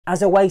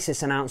As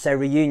Oasis announced their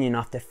reunion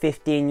after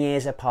 15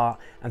 years apart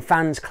and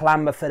fans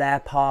clamour for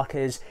their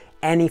parkas,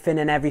 anything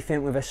and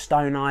everything with a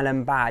Stone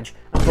Island badge,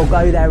 and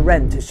forgo their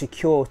rent to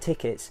secure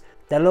tickets,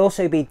 they'll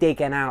also be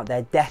digging out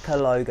their Decca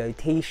Logo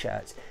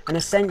t-shirts, an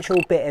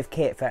essential bit of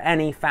kit for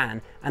any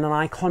fan and an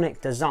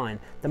iconic design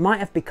that might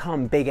have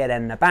become bigger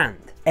than the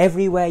band.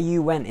 Everywhere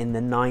you went in the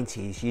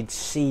 90s you'd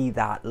see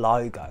that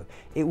logo.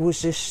 It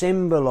was a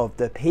symbol of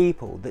the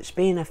people that's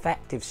been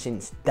effective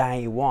since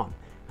day one.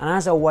 And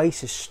as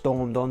Oasis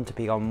stormed on to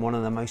become one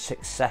of the most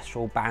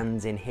successful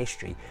bands in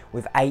history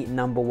with 8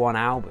 #1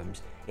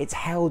 albums, it's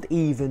held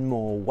even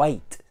more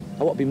weight.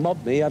 I want to be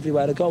mobbed me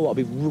everywhere I go. I want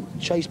to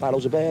be chased by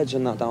loads of birds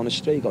and that down the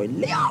street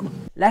going, Liam!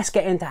 Let's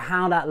get into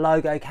how that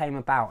logo came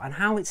about and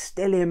how it's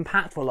still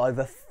impactful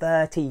over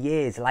 30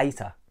 years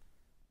later.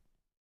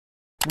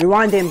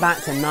 Rewinding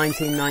back to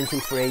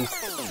 1993,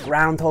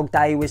 Groundhog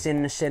Day was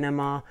in the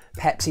cinema,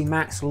 Pepsi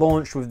Max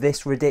launched with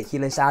this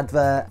ridiculous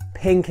advert,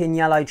 pink and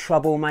yellow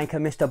troublemaker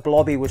Mr.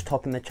 Blobby was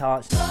topping the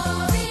charts,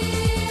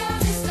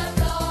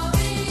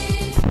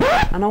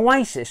 and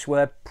Oasis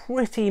were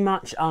pretty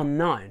much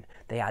unknown.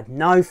 They had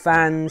no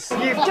fans,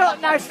 You've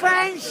got no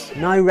friends,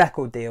 no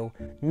record deal,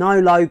 no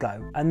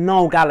logo, and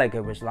Noel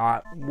Gallagher was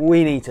like,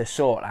 we need to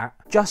sort that.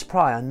 Just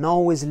prior,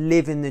 Noel was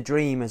living the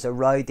dream as a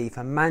roadie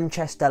for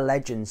Manchester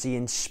legends the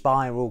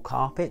Inspiral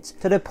Carpets,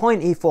 to the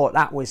point he thought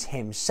that was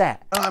him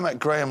set. When I met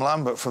Graham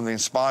Lambert from the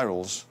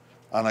Inspirals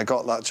and I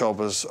got that job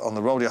as on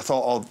the roadie, I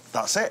thought, oh,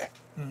 that's it.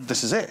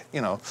 This is it,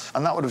 you know,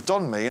 and that would have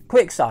done me.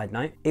 Quick side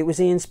note, it was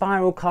the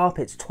Inspiral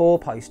Carpets tour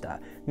poster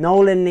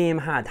Noel and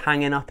Liam had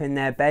hanging up in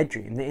their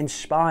bedroom that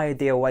inspired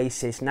the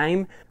Oasis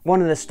name.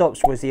 One of the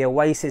stops was the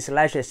Oasis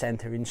Leisure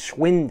Centre in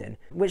Swindon,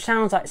 which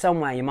sounds like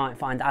somewhere you might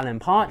find Alan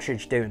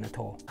Partridge doing a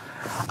tour.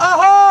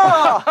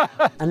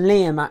 And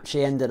Liam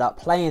actually ended up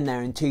playing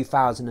there in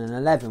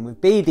 2011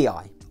 with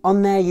BDI.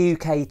 On their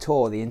UK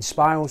tour, the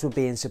Inspirals were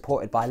being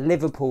supported by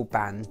Liverpool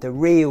band The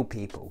Real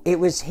People. It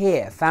was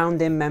here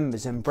founding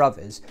members and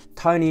brothers,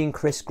 Tony and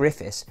Chris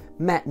Griffiths,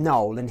 met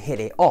Noel and hit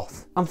it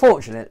off.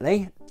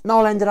 Unfortunately,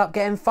 Noel ended up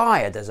getting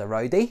fired as a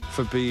roadie.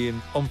 For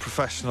being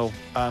unprofessional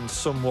and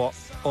somewhat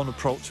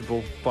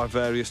unapproachable by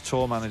various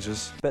tour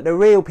managers. But The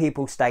Real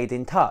People stayed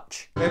in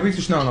touch. Yeah, we've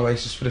just known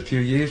Oasis for a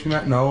few years. We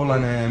met Noel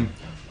and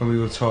when we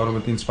were touring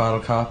with the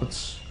Inspiral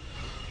Carpets.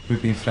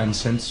 We've been friends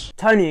since.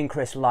 Tony and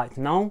Chris liked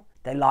Noel.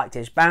 They liked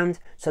his band,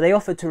 so they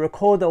offered to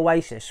record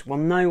Oasis while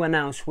no one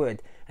else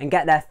would and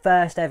get their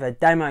first ever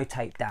demo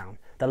tape down,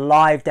 the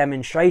live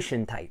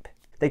demonstration tape.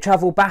 They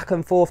travelled back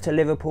and forth to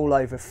Liverpool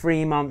over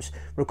 3 months,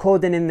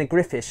 recording in the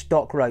Griffiths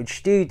Dock Road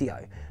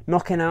studio,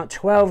 knocking out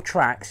 12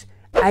 tracks,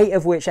 8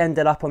 of which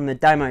ended up on the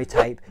demo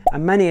tape,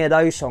 and many of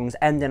those songs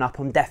ending up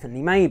on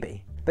Definitely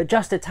Maybe. But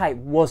just a tape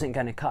wasn't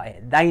going to cut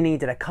it, they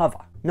needed a cover.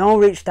 Noel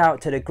reached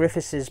out to the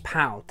Griffiths'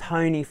 pal,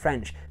 Tony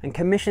French, and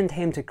commissioned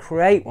him to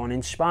create one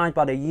inspired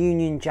by the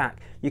Union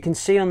Jack you can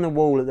see on the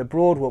wall at the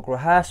Broadwalk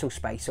rehearsal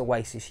space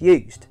Oasis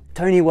used.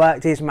 Tony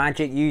worked his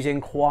magic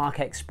using Quark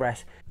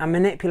Express and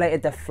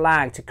manipulated the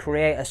flag to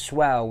create a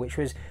swell which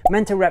was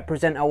meant to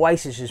represent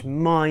Oasis's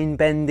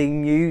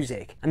mind-bending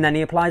music, and then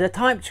he applied a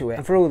type to it,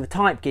 and for all the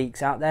type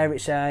geeks out there,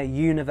 it's a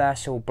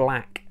universal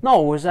black.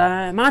 Noel was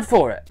mad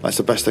for it. That's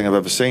the best thing I've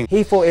ever seen.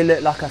 He thought it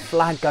looked like a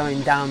flag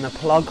going down the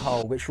plug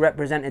hole, which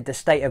represented the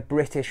state of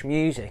British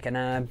music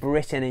and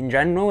Britain in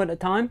general at the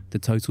time. The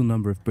total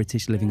number of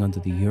British living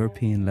under the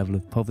European level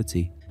of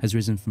poverty has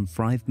risen from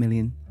 5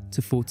 million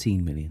to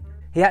 14 million.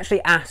 He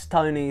actually asked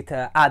Tony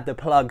to add the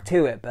plug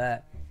to it,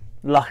 but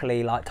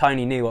luckily,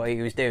 Tony knew what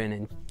he was doing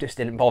and just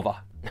didn't bother.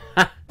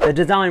 The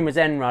design was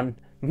then run,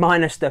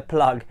 minus the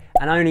plug,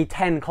 and only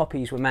 10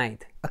 copies were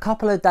made. A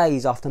couple of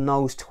days after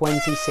Noel's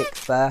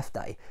 26th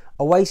birthday,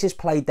 Oasis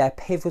played their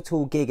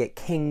pivotal gig at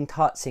King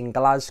Tut's in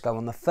Glasgow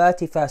on the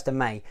 31st of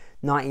May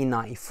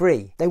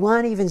 1993. They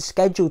weren't even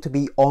scheduled to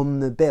be on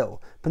the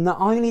bill, but not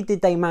only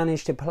did they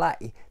manage to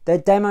play, their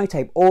demo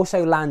tape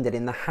also landed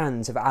in the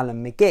hands of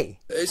Alan McGee.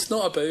 It's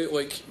not about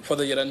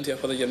whether you're indie or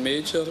whether you're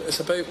major, it's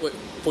about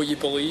what you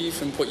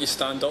believe and what you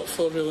stand up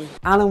for, really.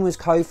 Alan was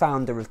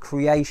co-founder of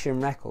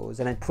Creation Records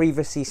and had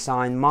previously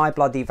signed My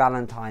Bloody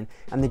Valentine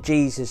and the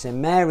Jesus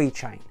and Mary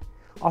Chain.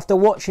 After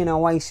watching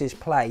Oasis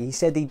play, he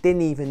said he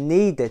didn't even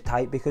need the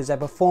tape because their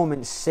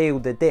performance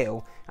sealed the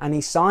deal and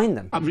he signed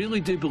them. I really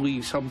do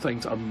believe some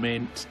things are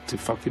meant to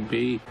fucking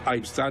be.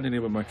 I'm standing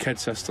there with my kid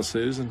sister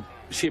Susan.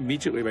 She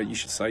immediately went, you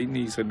should sign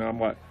these, and I'm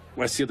like,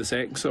 let's hear the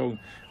second song.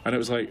 And it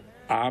was like,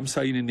 I'm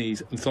signing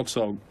these, and third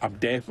song, I'm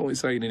definitely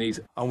signing these.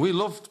 And we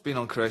loved being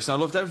on Creation. I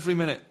loved every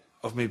minute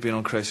of me being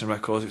on Creation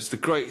Records. It's the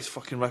greatest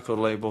fucking record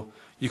label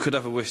you could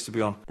ever wish to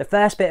be on. The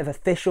first bit of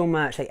official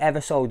merch they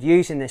ever sold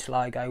using this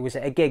logo was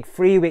at a gig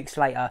 3 weeks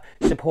later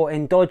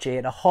supporting Dodgy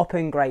at the Hop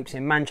and Grapes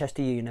in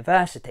Manchester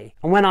University.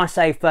 And when I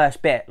say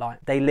first bit,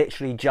 they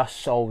literally just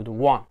sold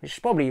one, which is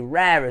probably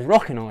rare as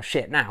rocking or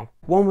shit now.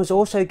 One was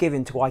also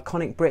given to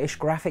iconic British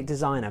graphic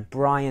designer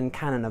Brian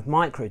Cannon of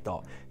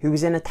Microdot, who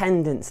was in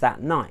attendance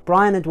that night.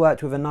 Brian had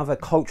worked with another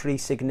culturally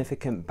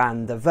significant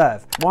band, The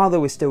Verve, while they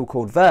were still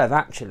called Verve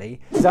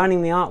actually,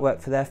 designing the artwork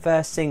for their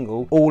first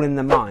single, All in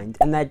the Mind,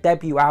 and their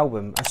debut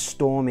album, A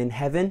Storm in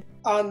Heaven.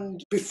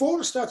 And before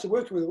I started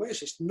working with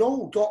Oasis,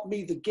 Noel got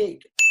me the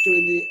gig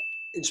doing the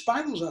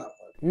Inspiral's artwork.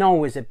 Noel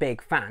was a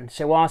big fan,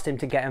 so asked him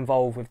to get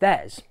involved with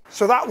theirs.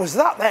 So that was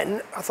that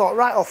then. I thought,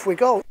 right, off we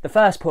go. The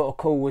first port of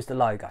call was the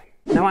logo.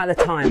 Now at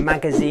the time,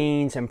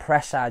 magazines and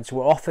press ads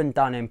were often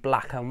done in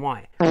black and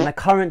white, and the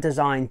current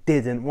design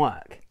didn't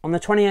work. On the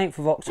 28th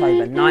of October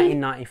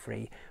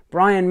 1993,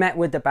 Brian met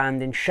with the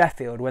band in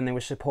Sheffield when they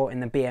were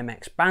supporting the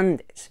BMX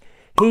Bandits.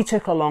 He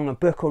took along a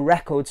book of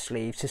record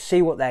sleeves to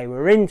see what they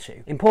were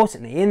into.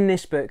 Importantly, in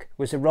this book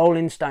was the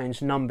Rolling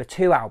Stones' No.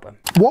 2 album.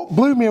 What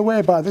blew me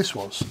away by this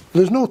was,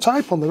 there's no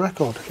type on the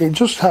record. It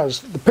just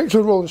has the picture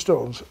of the Rolling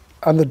Stones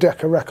and the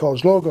Decca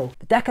Records logo.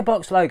 The Decca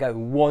Box logo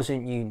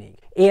wasn't unique.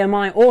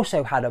 EMI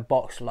also had a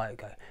box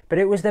logo, but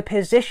it was the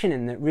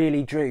positioning that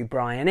really drew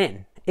Brian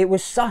in. It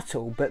was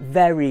subtle but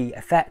very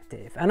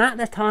effective, and at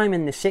the time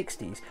in the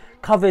 60s,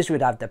 covers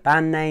would have the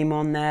band name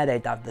on there,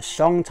 they'd have the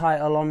song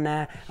title on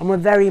there, and were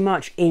very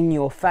much in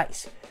your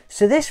face.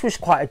 So this was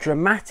quite a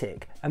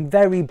dramatic and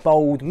very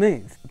bold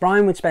move.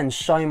 Brian would spend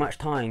so much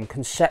time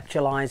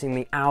conceptualising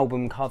the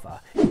album cover.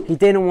 He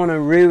didn't want to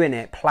ruin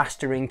it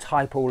plastering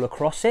type all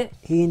across it.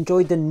 He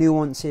enjoyed the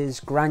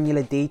nuances,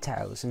 granular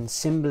details and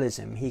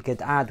symbolism he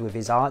could add with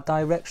his art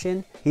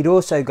direction. He'd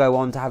also go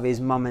on to have his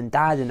mum and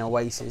dad in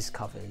Oasis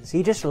covers.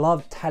 He just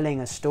loved telling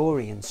a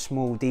story in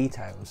small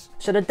details.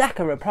 So the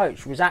Decca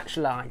approach was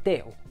actually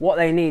ideal. What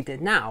they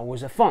needed now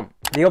was a font.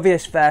 The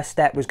obvious first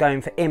step was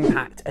going for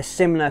Impact, a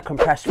similar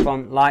compressed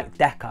font like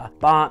Decca,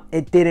 but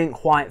it didn't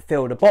quite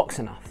fill the box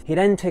enough. He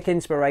then took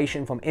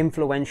inspiration from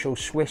influential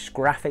Swiss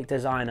graphic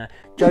designer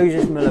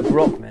Joseph Muller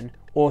Brockman,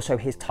 also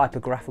his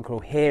typographical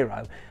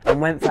hero,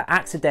 and went for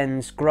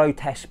Acciden's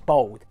grotesque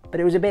bold, but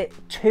it was a bit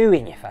too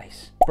in your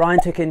face. Brian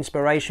took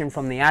inspiration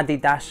from the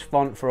Adidas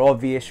font for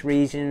obvious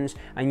reasons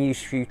and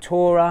used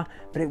Futura,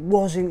 but it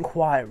wasn't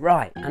quite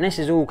right. And this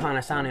is all kind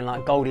of sounding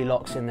like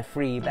Goldilocks and the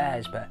Three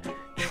Bears, but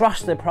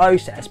trust the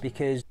process,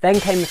 because then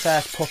came the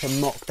first proper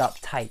mocked up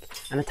take,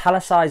 an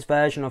italicized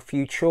version of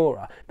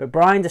Futura, but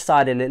Brian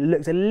decided it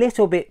looked a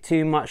little bit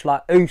too much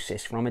like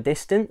Oasis from a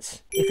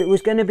distance. If it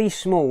was going to be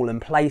small and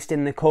placed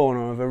in the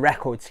corner of a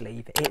record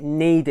sleeve, it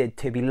needed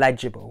to be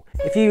legible.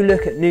 If you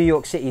look at New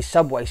York City's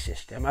subway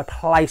system, a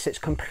place that's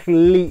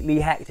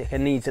completely hectic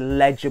and needs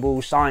legible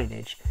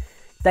signage,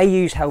 they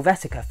use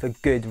Helvetica for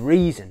good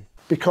reason.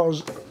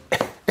 Because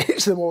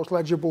it's the most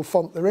legible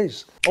font there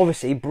is.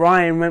 Obviously,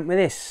 Brian went with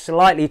this,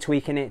 slightly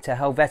tweaking it to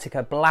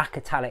Helvetica Black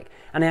Italic,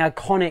 and the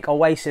iconic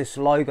Oasis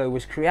logo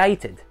was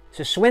created.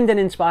 So Swindon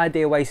inspired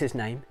the Oasis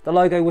name. The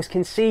logo was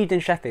conceived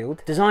in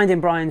Sheffield, designed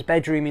in Brian's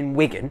bedroom in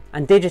Wigan,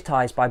 and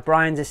digitised by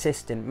Brian's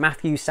assistant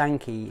Matthew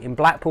Sankey in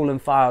Blackpool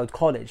and Fylde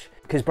College,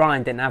 because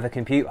Brian didn't have a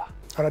computer.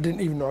 And I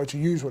didn't even know how to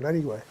use one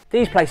anyway.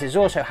 These places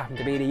also happen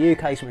to be the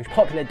UK's most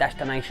popular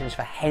destinations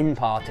for hen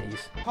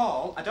parties.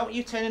 Paul, I don't want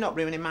you turning up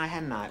ruining my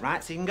hen night,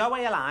 right? So you can go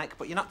where you like,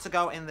 but you're not to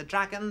go in the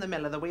Dragon, the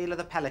Miller, the Wheeler,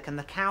 the Pelican,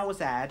 the Cow's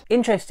Head.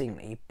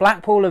 Interestingly,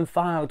 Blackpool and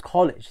Fylde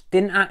College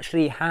didn't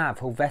actually have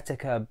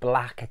Helvetica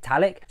Black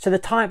Italic, so the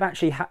type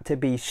actually had to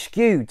be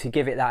skewed to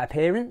give it that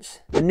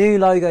appearance. The new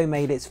logo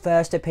made its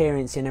first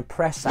appearance in a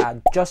press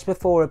ad just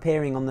before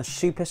appearing on the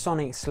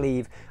supersonic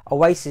sleeve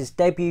Oasis'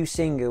 debut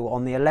single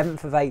on the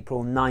 11th of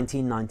April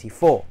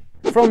 1994.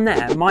 From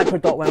there,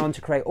 Microdot went on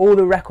to create all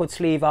the record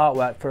sleeve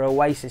artwork for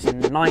Oasis in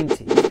the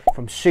 90s,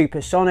 from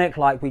Supersonic,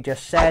 like we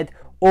just said,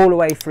 all the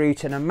way through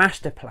to the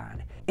master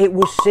plan. It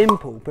was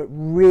simple but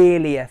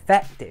really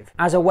effective.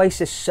 As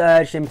Oasis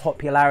surged in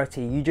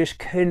popularity, you just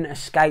couldn't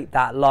escape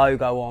that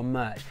logo on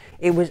merch.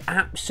 It was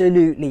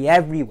absolutely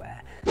everywhere.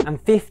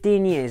 And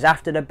 15 years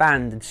after the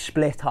band had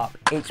split up,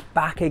 it's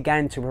back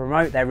again to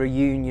promote their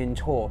reunion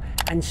tour,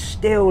 and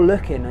still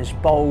looking as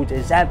bold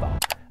as ever.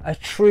 A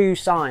true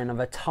sign of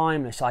a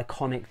timeless,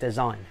 iconic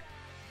design.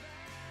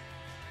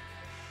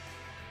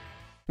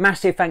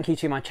 Massive thank you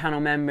to my channel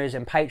members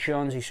and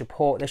Patreons who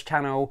support this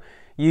channel.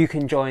 You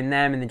can join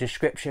them in the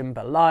description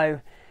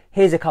below.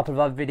 Here's a couple of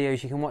other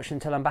videos you can watch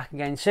until I'm back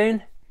again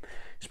soon.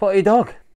 Spot your dog.